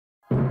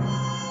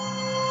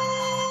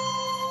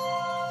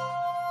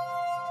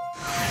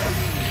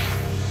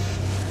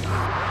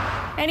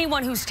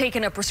Anyone who's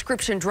taken a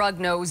prescription drug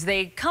knows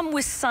they come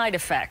with side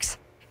effects.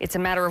 It's a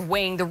matter of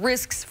weighing the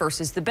risks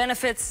versus the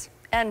benefits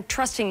and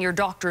trusting your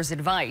doctor's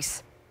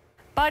advice.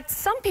 But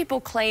some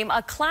people claim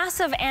a class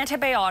of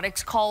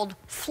antibiotics called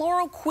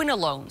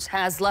fluoroquinolones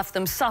has left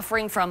them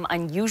suffering from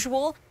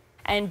unusual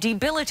and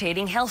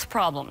debilitating health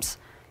problems.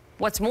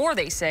 What's more,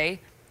 they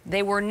say,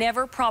 they were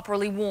never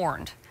properly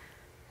warned.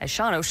 As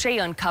Sean O'Shea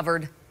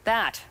uncovered,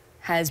 that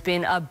has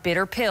been a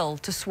bitter pill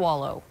to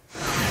swallow.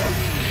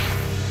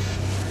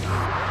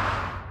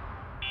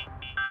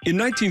 In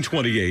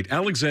 1928,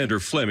 Alexander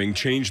Fleming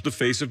changed the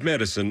face of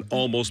medicine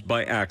almost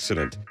by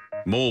accident.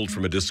 Mold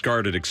from a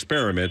discarded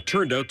experiment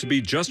turned out to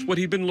be just what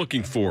he'd been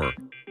looking for,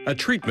 a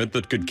treatment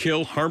that could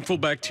kill harmful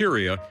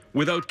bacteria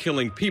without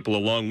killing people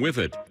along with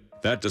it.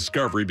 That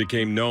discovery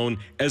became known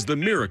as the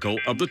miracle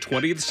of the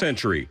 20th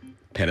century,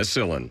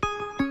 penicillin.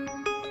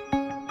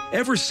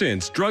 Ever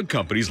since, drug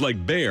companies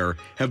like Bayer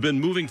have been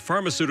moving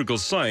pharmaceutical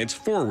science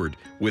forward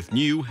with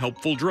new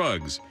helpful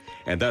drugs.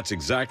 And that's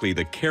exactly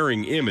the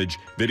caring image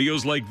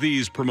videos like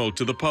these promote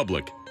to the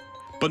public.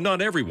 But not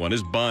everyone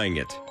is buying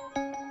it.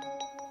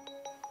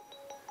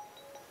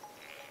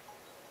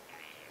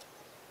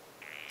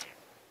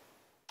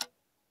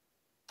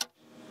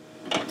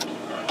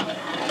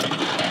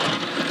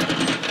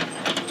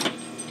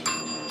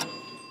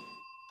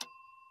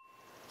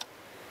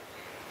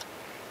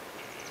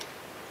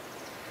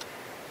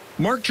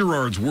 Mark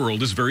Gerard's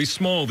world is very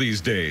small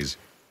these days,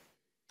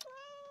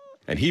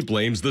 and he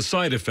blames the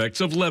side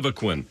effects of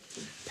Levaquin,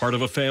 part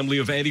of a family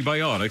of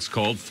antibiotics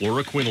called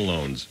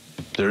fluoroquinolones.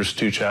 There's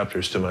 2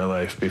 chapters to my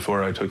life,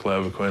 before I took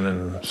Levaquin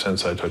and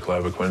since I took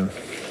Levaquin,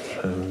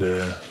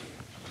 and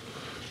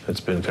it's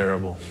been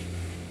terrible.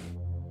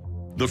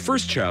 The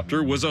first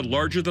chapter was a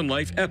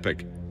larger-than-life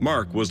epic.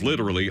 Mark was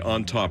literally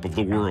on top of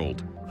the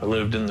world. I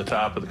lived in the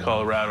top of the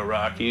Colorado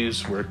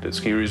Rockies, worked at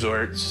ski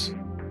resorts.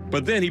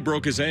 But then he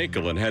broke his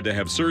ankle and had to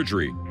have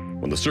surgery.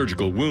 When the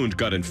surgical wound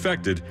got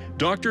infected,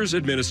 doctors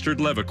administered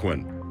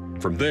Levaquin.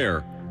 From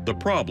there, the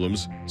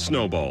problems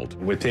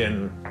snowballed.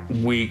 Within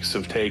weeks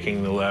of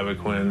taking the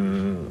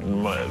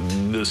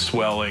Levaquin, the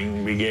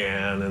swelling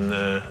began and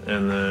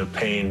the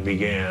pain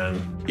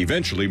began.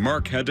 Eventually,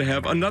 Mark had to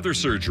have another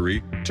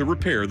surgery to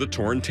repair the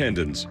torn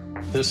tendons.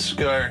 This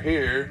scar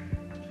here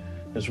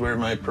is where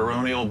my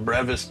peroneal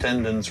brevis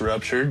tendons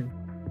ruptured.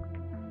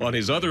 On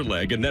his other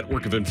leg, a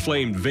network of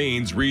inflamed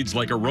veins reads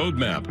like a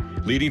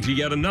roadmap, leading to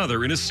yet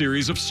another in a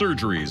series of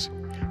surgeries.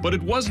 But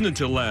it wasn't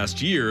until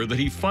last year that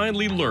he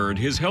finally learned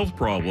his health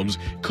problems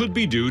could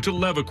be due to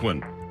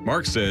Levaquin.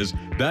 Mark says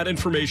that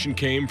information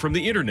came from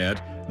the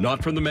internet,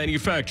 not from the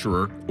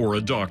manufacturer or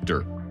a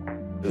doctor.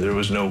 There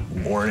was no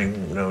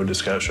warning, no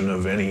discussion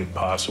of any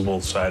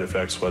possible side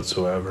effects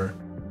whatsoever.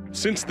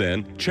 Since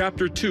then,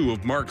 Chapter 2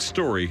 of Mark's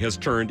story has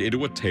turned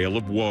into a tale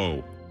of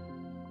woe.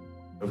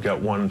 I've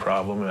got one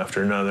problem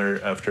after another,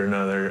 after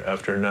another,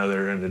 after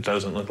another, and it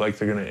doesn't look like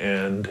they're going to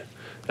end.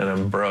 And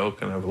I'm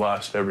broke, and I've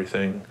lost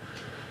everything.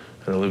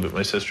 And I live at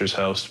my sister's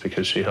house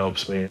because she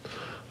helps me.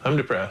 I'm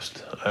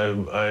depressed.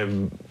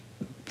 I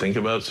think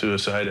about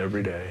suicide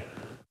every day.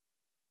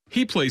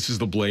 He places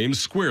the blame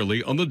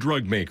squarely on the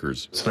drug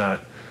makers. It's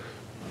not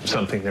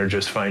something they're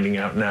just finding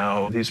out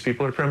now. These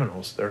people are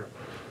criminals.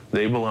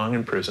 They belong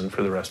in prison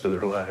for the rest of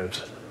their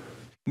lives.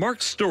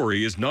 Mark's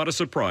story is not a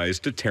surprise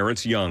to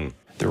Terrence Young.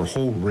 There are a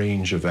whole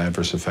range of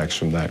adverse effects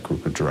from that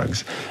group of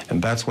drugs,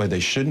 and that's why they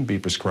shouldn't be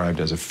prescribed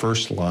as a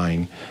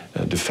first-line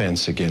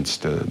defense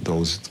against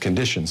those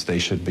conditions. They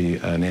should be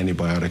an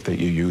antibiotic that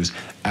you use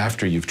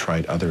after you've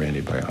tried other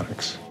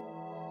antibiotics.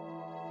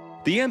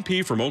 The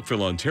MP from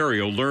Oakville,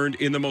 Ontario, learned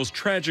in the most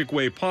tragic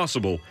way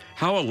possible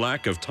how a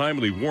lack of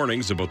timely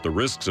warnings about the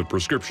risks of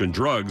prescription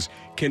drugs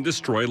can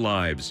destroy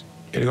lives.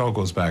 It all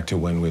goes back to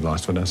when we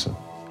lost Vanessa.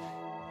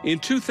 In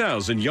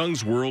 2000,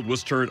 Young's world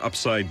was turned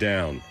upside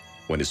down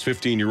when his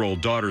 15-year-old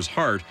daughter's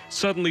heart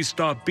suddenly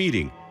stopped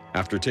beating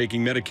after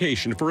taking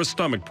medication for a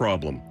stomach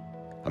problem,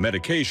 a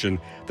medication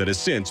that has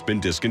since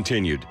been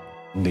discontinued.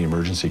 The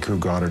emergency crew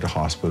got her to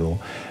hospital,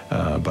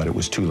 but it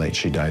was too late.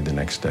 She died the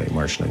next day,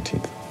 March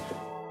 19th.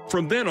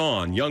 From then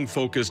on, Young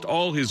focused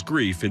all his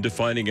grief into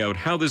finding out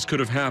how this could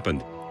have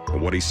happened, and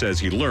what he says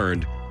he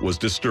learned was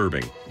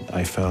disturbing.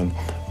 I found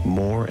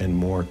more and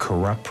more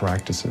corrupt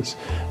practices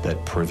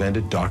that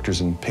prevented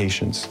doctors and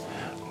patients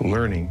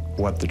learning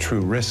what the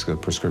true risks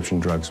of prescription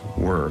drugs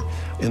were.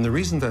 And the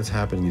reason that's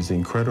happening is the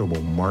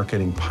incredible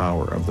marketing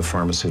power of the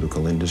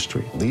pharmaceutical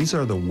industry. These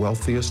are the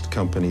wealthiest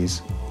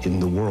companies in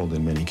the world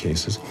in many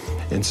cases,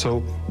 and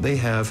so they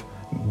have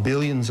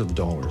billions of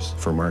dollars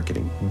for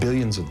marketing,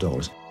 billions of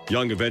dollars.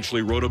 Young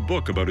eventually wrote a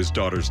book about his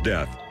daughter's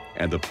death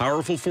and the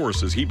powerful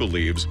forces he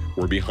believes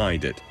were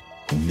behind it.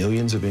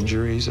 Millions of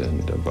injuries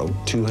and about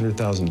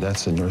 200,000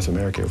 deaths in North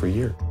America every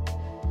year.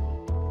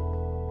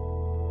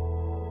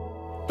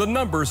 The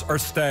numbers are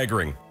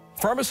staggering.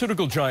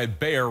 Pharmaceutical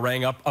giant Bayer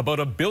rang up about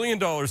 $1 billion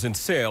in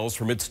sales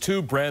from its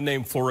 2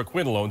 brand-name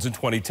fluoroquinolones in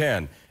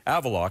 2010,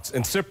 Avelox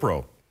and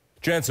Cipro.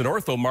 Janssen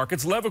Ortho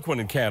markets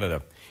Levaquin in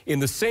Canada. In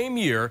the same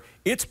year,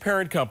 its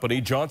parent company,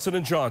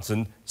 Johnson &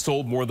 Johnson,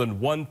 sold more than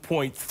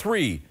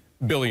 $1.3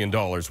 billion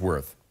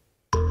worth.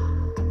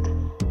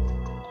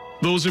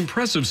 Those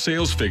impressive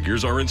sales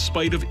figures are in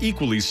spite of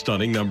equally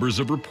stunning numbers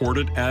of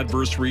reported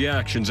adverse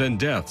reactions and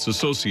deaths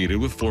associated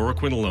with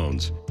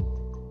fluoroquinolones.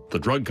 The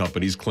drug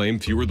companies claim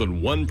fewer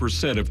than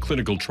 1% of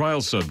clinical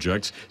trial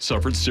subjects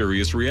suffered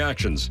serious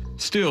reactions.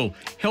 Still,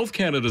 Health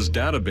Canada's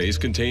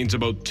database contains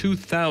about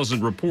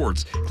 2,000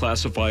 reports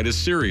classified as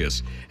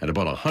serious and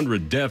about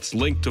 100 deaths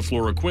linked to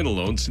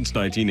fluoroquinolones since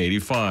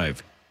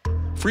 1985.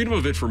 Freedom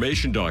of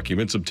Information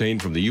documents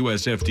obtained from the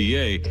U.S.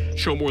 FDA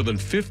show more than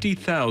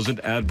 50,000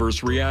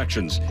 adverse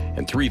reactions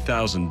and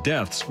 3,000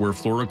 deaths where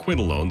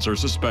fluoroquinolones are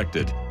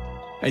suspected.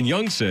 And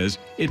Young says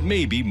it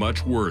may be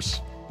much worse.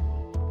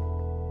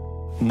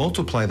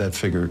 Multiply that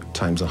figure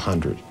times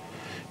 100,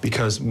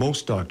 because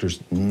most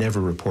doctors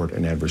never report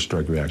an adverse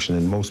drug reaction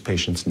and most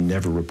patients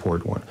never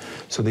report one.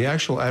 So the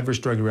actual adverse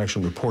drug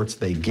reaction reports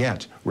they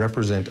get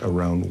represent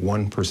around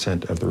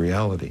 1% of the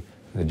reality.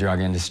 The drug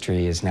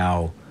industry has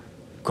now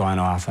gone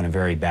off on a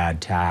very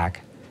bad tack.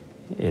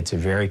 It's a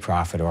very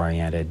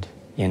profit-oriented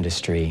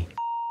industry.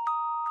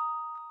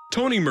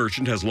 Tony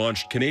Merchant has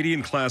launched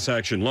Canadian class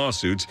action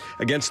lawsuits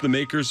against the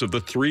makers of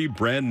the 3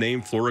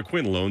 brand-name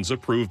fluoroquinolones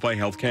approved by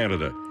Health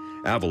Canada: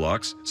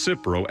 Avelox,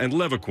 Cipro, and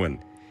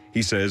Levaquin.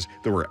 He says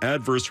there were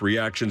adverse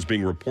reactions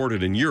being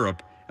reported in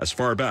Europe as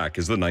far back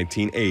as the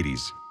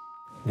 1980s.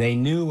 They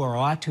knew or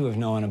ought to have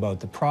known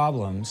about the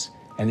problems,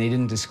 and they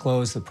didn't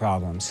disclose the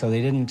problems. So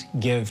they didn't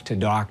give to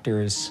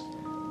doctors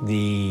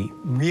the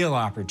real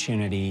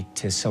opportunity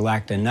to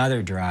select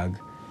another drug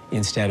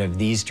instead of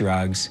these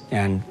drugs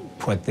and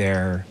put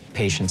their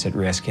patients at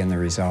risk in the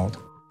result.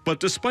 But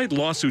despite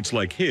lawsuits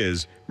like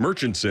his,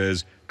 Merchant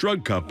says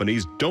drug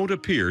companies don't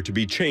appear to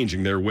be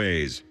changing their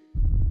ways.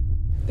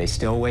 They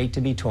still wait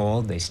to be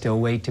told, they still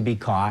wait to be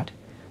caught.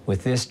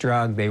 With this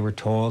drug, they were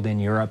told in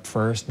Europe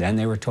first, then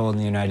they were told in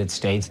the United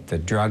States. The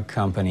drug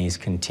companies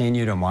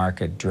continue to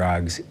market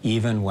drugs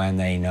even when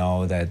they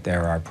know that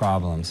there are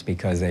problems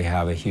because they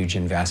have a huge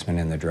investment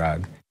in the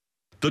drug.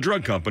 The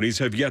drug companies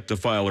have yet to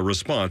file a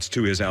response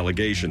to his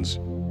allegations.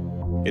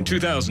 In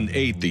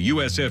 2008, the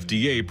U.S.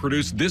 FDA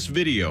produced this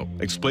video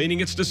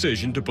explaining its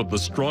decision to put the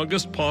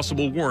strongest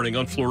possible warning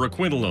on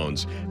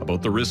fluoroquinolones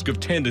about the risk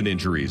of tendon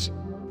injuries.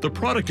 The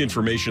product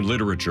information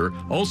literature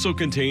also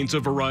contains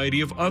a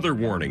variety of other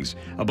warnings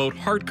about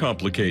heart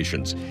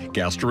complications,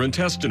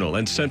 gastrointestinal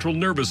and central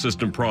nervous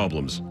system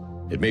problems.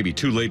 It may be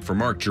too late for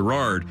Mark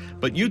Gerard,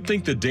 but you'd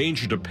think the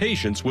danger to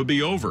patients would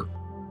be over.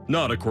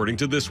 Not according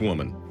to this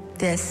woman.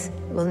 This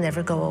will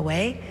never go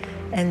away,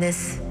 and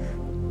this,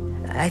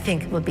 I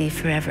think, will be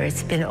forever.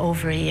 It's been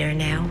over a year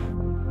now.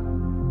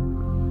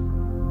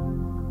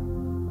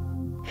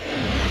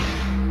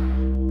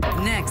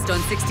 Next on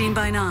 16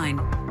 by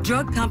 9.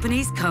 Drug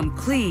companies come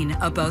clean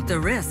about the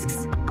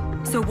risks.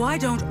 So why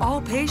don't all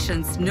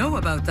patients know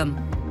about them?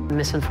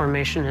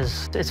 Misinformation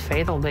is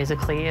fatal,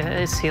 basically.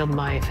 It sealed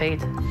my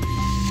fate.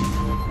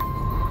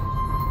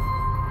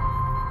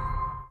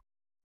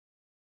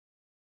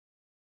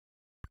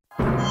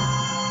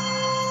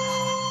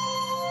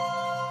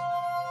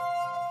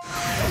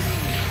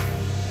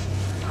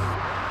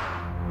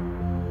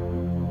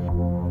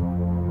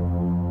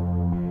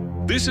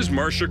 This is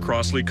Marcia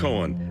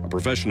Crossley-Cohen, a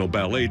professional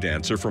ballet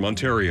dancer from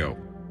Ontario.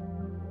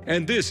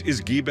 And this is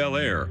Guy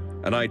Belair,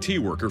 an IT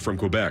worker from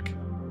Quebec.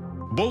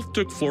 Both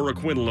took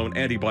fluoroquinolone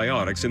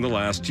antibiotics in the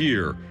last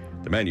year.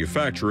 The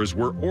manufacturers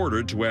were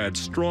ordered to add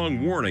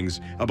strong warnings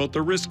about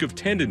the risk of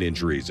tendon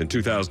injuries in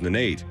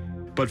 2008.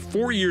 But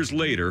 4 years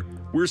later,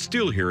 we're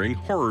still hearing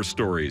horror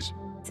stories.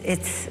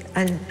 It's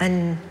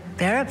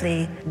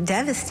unbearably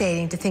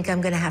devastating to think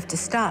I'm going to have to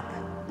stop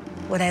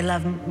what I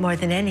love more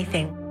than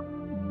anything.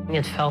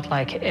 It felt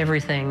like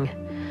everything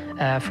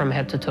from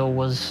head to toe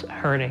was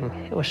hurting.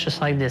 It was just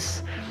like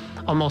this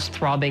almost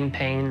throbbing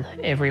pain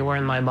everywhere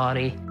in my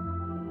body.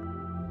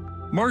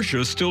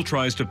 Marcia still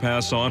tries to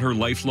pass on her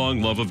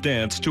lifelong love of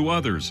dance to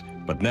others,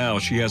 but now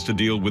she has to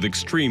deal with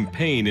extreme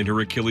pain in her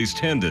Achilles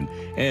tendon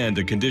and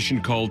a condition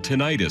called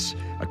tinnitus,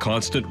 a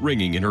constant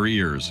ringing in her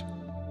ears.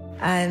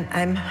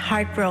 I'm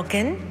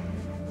heartbroken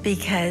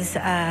because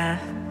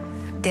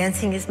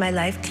dancing is my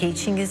life,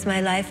 teaching is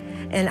my life,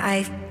 and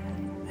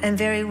I'm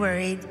very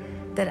worried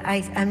that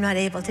I'm not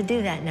able to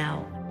do that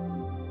now.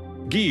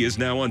 Guy is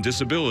now on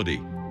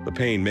disability, the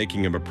pain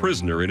making him a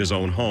prisoner in his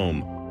own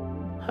home.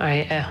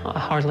 I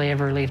hardly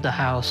ever leave the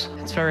house.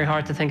 It's very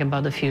hard to think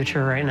about the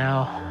future right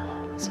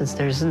now, since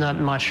there's not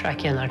much I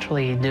can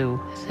actually do.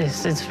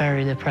 It's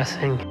very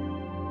depressing.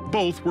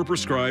 Both were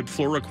prescribed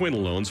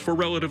fluoroquinolones for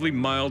relatively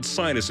mild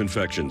sinus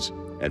infections,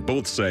 and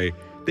both say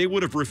they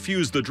would have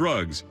refused the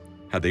drugs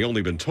had they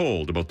only been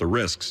told about the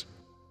risks.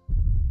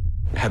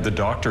 Had the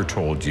doctor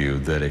told you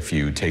that if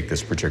you take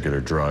this particular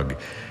drug,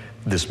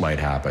 this might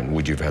happen,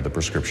 would you have had the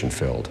prescription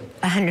filled?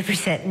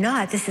 100%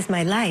 not. This is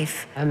my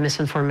life.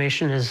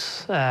 Misinformation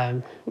is,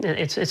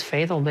 it's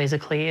fatal,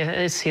 basically.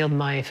 It sealed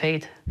my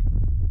fate.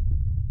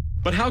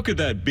 But how could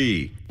that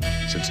be?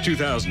 Since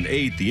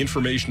 2008, the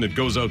information that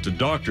goes out to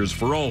doctors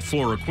for all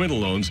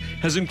fluoroquinolones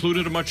has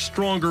included a much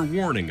stronger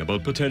warning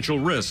about potential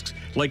risks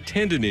like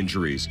tendon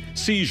injuries,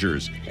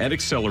 seizures, and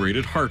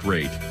accelerated heart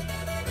rate.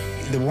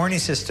 The warning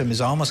system is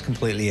almost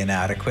completely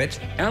inadequate.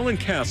 Alan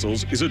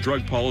Castles is a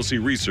drug policy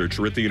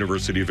researcher at the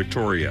University of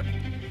Victoria.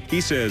 He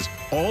says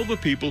all the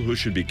people who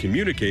should be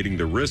communicating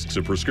the risks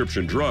of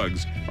prescription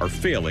drugs are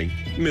failing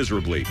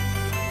miserably.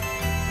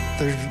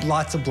 There's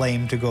lots of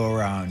blame to go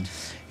around.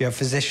 You have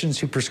physicians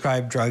who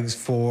prescribe drugs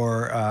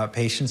for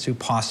patients who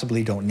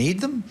possibly don't need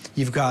them.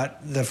 You've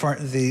got the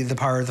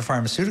power of the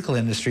pharmaceutical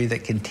industry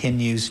that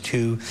continues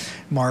to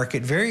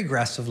market very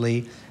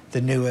aggressively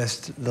the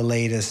newest, the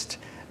latest,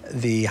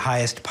 the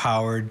highest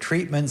powered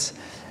treatments,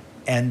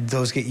 and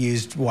those get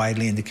used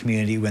widely in the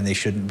community when they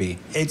shouldn't be.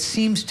 It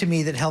seems to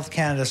me that Health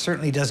Canada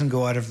certainly doesn't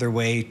go out of their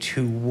way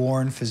to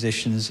warn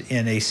physicians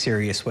in a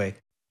serious way.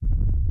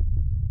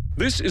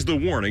 This is the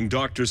warning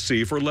doctors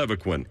see for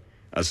Levaquin,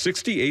 a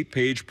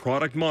 68-page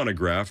product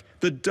monograph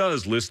that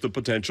does list the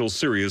potential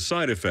serious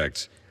side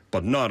effects,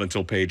 but not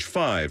until page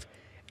 5,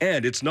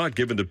 and it's not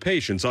given to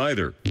patients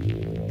either.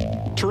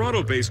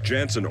 Toronto-based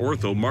Janssen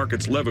Ortho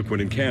markets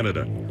Levaquin in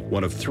Canada,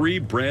 one of 3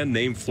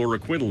 brand-name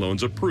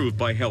fluoroquinolones approved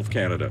by Health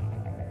Canada.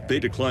 They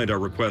declined our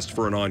request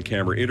for an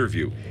on-camera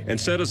interview and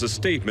sent us a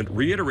statement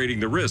reiterating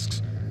the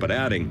risks, but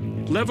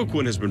adding,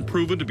 Levaquin has been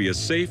proven to be a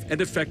safe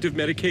and effective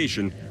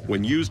medication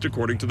when used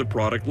according to the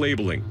product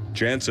labeling.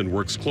 Janssen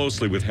works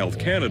closely with Health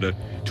Canada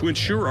to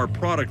ensure our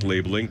product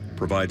labeling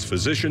provides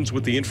physicians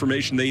with the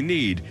information they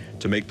need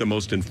to make the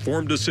most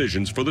informed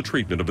decisions for the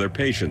treatment of their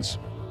patients.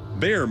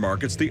 Bayer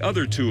markets the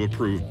other 2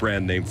 approved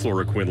brand-name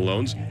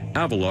fluoroquinolones,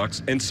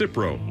 Avelox and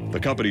Cipro. The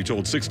company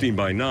told 16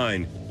 by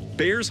 9,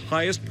 Bayer's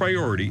highest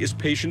priority is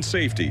patient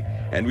safety,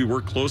 and we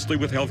work closely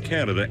with Health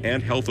Canada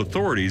and health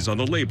authorities on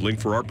the labeling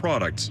for our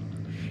products.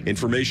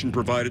 Information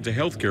provided to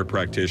healthcare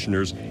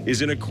practitioners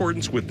is in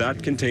accordance with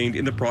that contained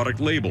in the product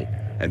label,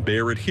 and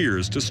Bayer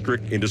adheres to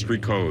strict industry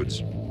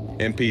codes.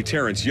 MP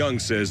Terrence Young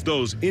says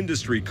those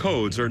industry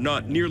codes are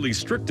not nearly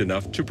strict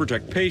enough to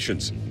protect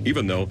patients,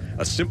 even though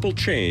a simple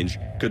change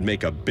could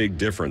make a big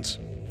difference.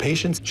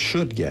 Patients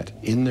should get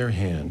in their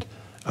hand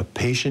a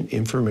patient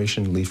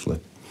information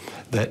leaflet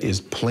that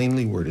is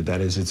plainly worded.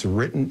 That is, it's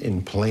written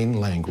in plain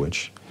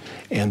language,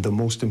 and the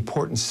most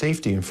important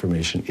safety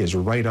information is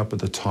right up at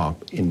the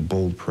top in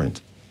bold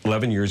print.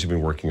 11 years you've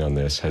been working on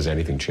this. Has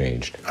anything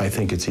changed? I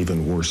think it's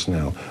even worse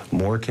now.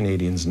 More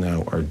Canadians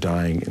now are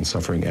dying and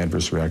suffering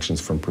adverse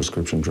reactions from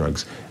prescription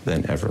drugs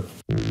than ever.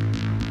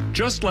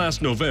 Just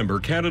last November,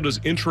 Canada's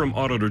Interim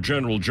Auditor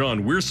General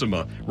John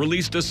Wiersema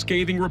released a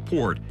scathing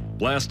report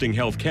blasting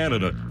Health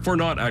Canada for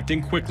not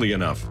acting quickly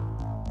enough.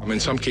 In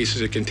some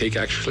cases, it can take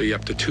actually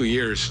up to 2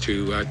 years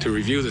to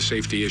review the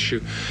safety issue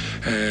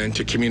and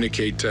to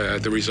communicate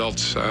the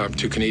results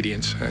to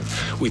Canadians.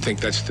 We think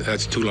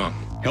that's too long.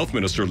 Health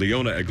Minister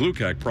Leona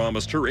Aglukkaq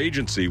promised her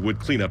agency would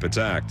clean up its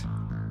act.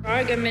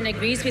 Our government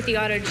agrees with the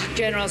Auditor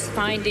General's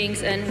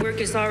findings, and work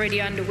is already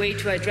underway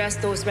to address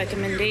those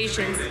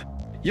recommendations.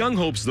 Young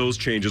hopes those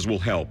changes will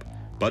help,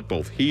 but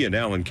both he and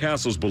Alan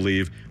Castles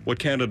believe what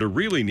Canada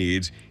really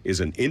needs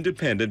is an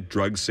independent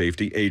drug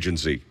safety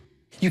agency.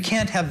 You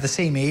can't have the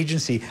same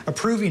agency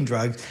approving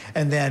drugs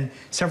and then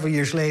several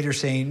years later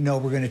saying, no,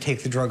 we're going to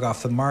take the drug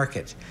off the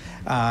market.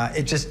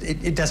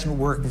 It doesn't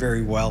work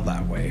very well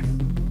that way.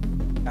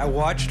 A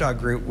watchdog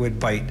group would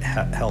bite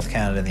Health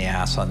Canada in the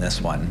ass on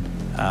this one,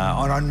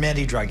 on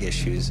many drug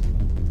issues.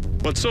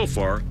 But so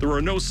far, there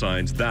are no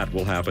signs that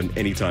will happen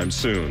anytime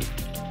soon.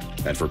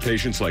 And for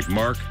patients like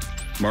Mark,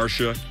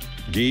 Marcia,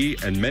 Guy,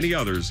 and many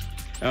others,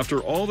 after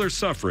all their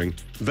suffering,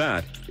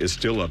 that is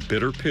still a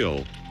bitter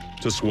pill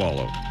to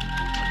swallow.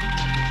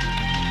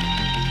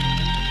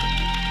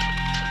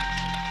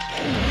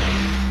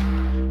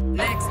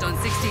 Next on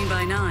 16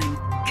 by 9,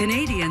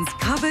 Canadians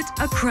covet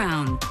a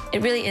crown.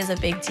 It really is a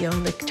big deal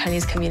in the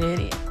Chinese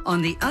community.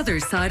 On the other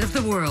side of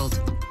the world,